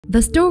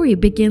The story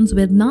begins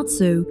with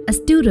Natsuo, a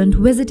student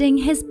visiting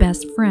his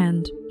best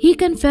friend. He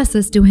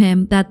confesses to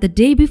him that the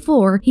day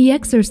before he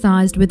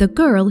exercised with a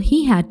girl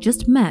he had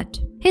just met.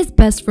 His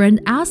best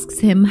friend asks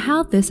him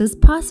how this is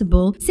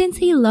possible since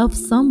he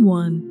loves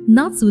someone.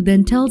 Natsuo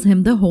then tells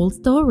him the whole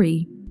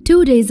story.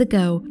 2 days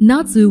ago,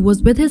 Natsuo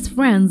was with his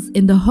friends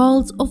in the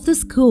halls of the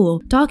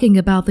school talking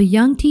about the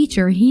young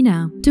teacher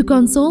Hina. To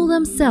console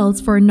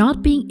themselves for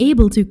not being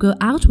able to go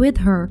out with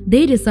her,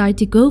 they decide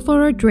to go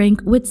for a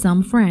drink with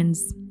some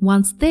friends.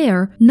 Once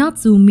there,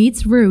 Natsuo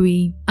meets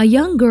Rui, a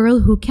young girl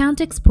who can't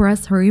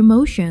express her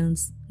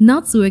emotions.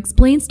 Natsuo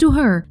explains to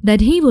her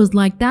that he was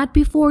like that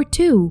before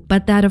too,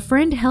 but that a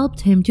friend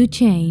helped him to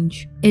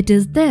change. It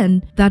is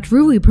then that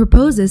Rui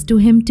proposes to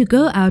him to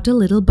go out a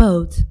little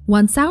both.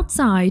 Once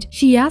outside,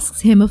 she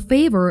asks him a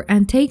favor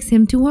and takes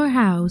him to her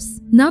house.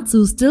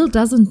 Natsuo still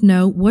doesn't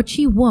know what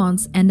she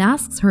wants and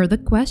asks her the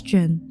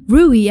question.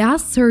 Rui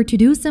asks her to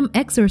do some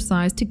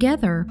exercise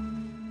together.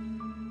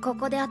 こ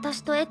こで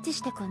私とエッチ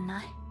してくんな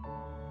い?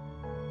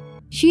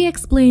 She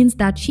explains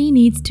that she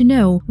needs to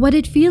know what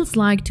it feels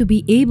like to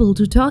be able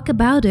to talk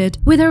about it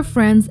with her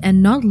friends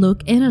and not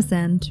look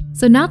innocent.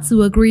 So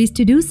Natsuo agrees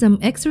to do some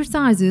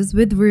exercises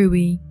with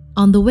Rui.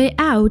 On the way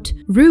out,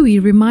 Rui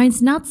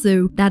reminds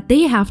Natsuo that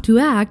they have to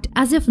act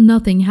as if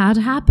nothing had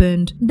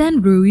happened. Then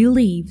Rui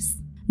leaves.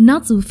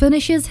 Natsuo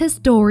finishes his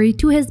story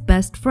to his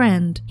best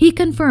friend. He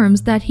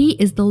confirms that he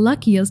is the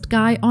luckiest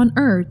guy on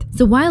earth,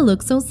 so why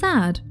look so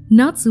sad?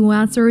 Natsuo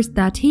answers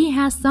that he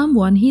has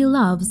someone he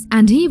loves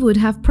and he would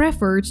have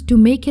preferred to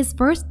make his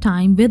first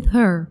time with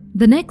her.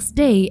 The next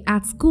day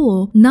at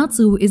school,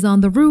 Natsuo is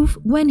on the roof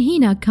when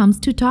Hina comes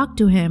to talk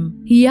to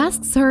him. He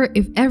asks her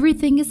if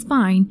everything is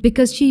fine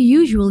because she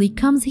usually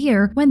comes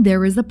here when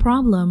there is a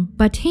problem.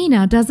 But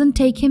Hina doesn't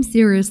take him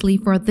seriously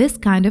for this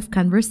kind of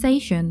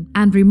conversation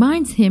and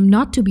reminds him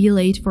not to be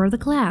late for the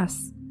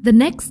class. The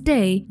next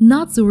day,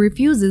 Natsuo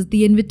refuses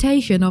the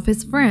invitation of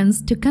his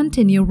friends to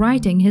continue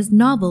writing his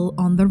novel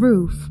on the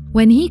roof.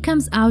 When he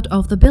comes out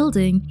of the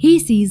building, he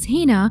sees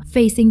Hina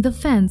facing the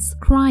fence,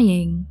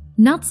 crying.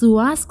 Natsuo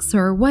asks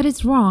her what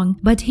is wrong,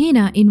 but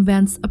Hina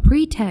invents a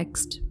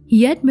pretext.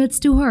 He admits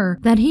to her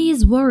that he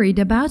is worried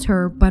about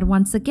her, but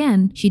once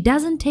again, she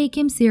doesn't take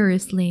him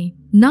seriously.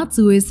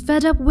 Natsuo is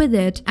fed up with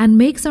it and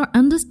makes her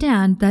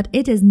understand that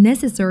it is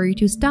necessary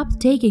to stop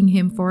taking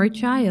him for a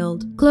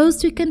child. Close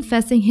to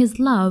confessing his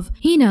love,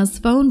 Hina's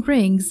phone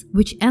rings,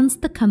 which ends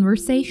the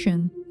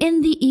conversation.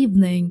 In the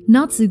evening,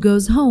 Natsuo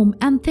goes home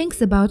and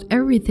thinks about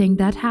everything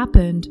that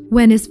happened,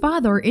 when his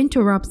father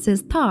interrupts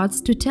his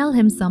thoughts to tell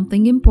him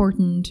something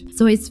important.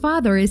 So his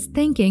father is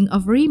thinking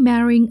of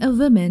remarrying a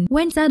woman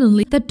when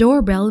suddenly the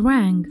doorbell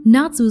rang.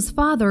 Natsuo's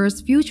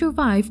father's future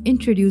wife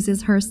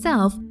introduces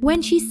herself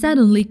when she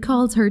suddenly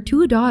calls her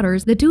 2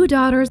 daughters. The 2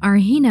 daughters are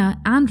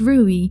Hina and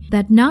Rui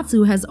that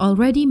Natsuo has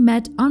already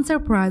met on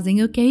surprising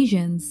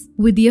occasions.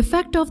 With the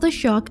effect of the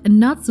shock,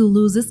 Natsuo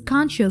loses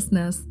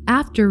consciousness.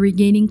 After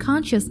regaining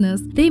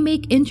consciousness, they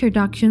make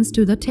introductions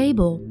to the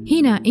table.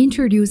 Hina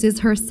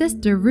introduces her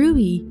sister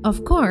Rui.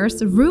 Of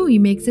course, Rui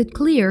makes it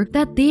clear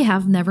that they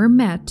have never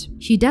met.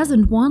 She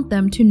doesn't want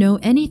them to know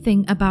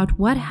anything about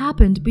what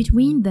happened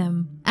between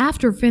them.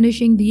 After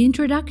finishing the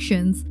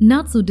introductions,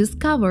 Natsuo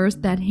discovers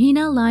that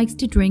Hina likes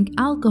to drink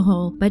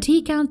alcohol, but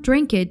he can't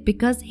drink it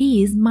because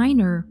he is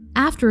minor.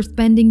 After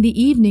spending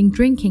the evening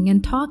drinking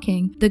and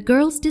talking, the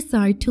girls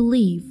decide to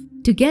leave.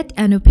 To get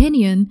an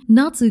opinion,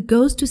 Natsuo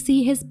goes to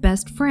see his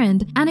best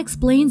friend and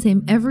explains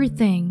him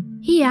everything.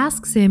 He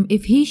asks him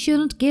if he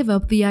shouldn't give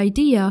up the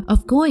idea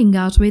of going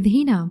out with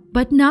Hina,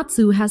 but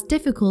Natsuo has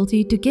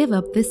difficulty to give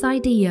up this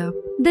idea.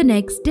 The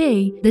next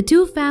day, the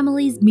 2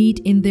 families meet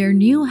in their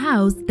new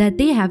house that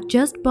they have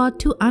just bought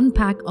to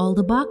unpack all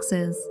the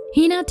boxes.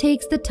 Hina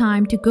takes the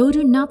time to go to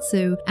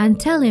Natsuo and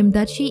tell him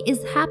that she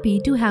is happy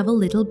to have a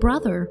little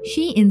brother.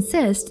 She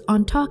insists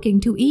on talking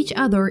to each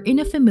other in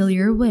a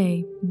familiar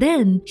way.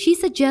 Then, she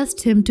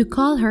suggests him to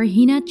call her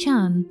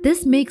Hina-chan.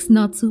 This makes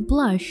Natsuo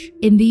blush.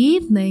 In the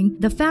evening,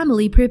 the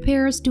family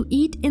prepares to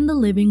eat in the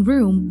living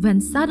room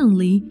when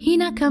suddenly,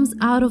 Hina comes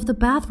out of the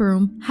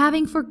bathroom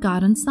having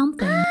forgotten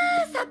something.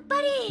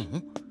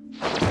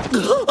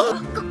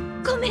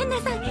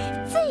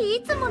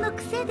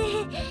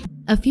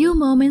 A few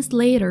moments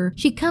later,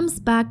 she comes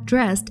back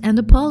dressed and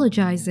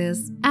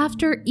apologizes.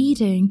 After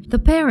eating, the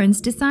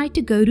parents decide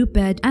to go to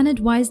bed and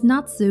advise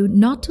Natsuo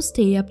not to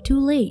stay up too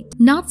late.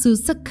 Natsuo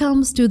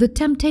succumbs to the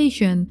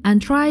temptation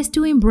and tries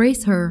to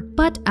embrace her,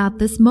 but at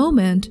this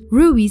moment,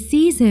 Rui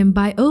sees him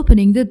by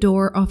opening the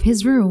door of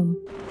his room.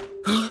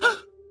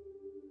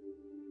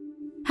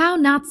 How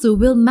Natsuo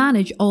will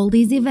manage all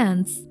these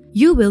events?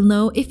 You will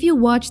know if you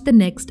watch the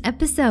next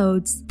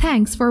episodes.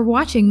 Thanks for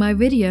watching my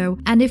video,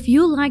 and if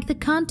you like the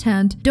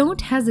content, don't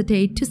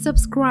hesitate to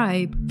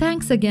subscribe.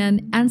 Thanks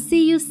again and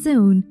see you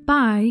soon.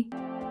 Bye!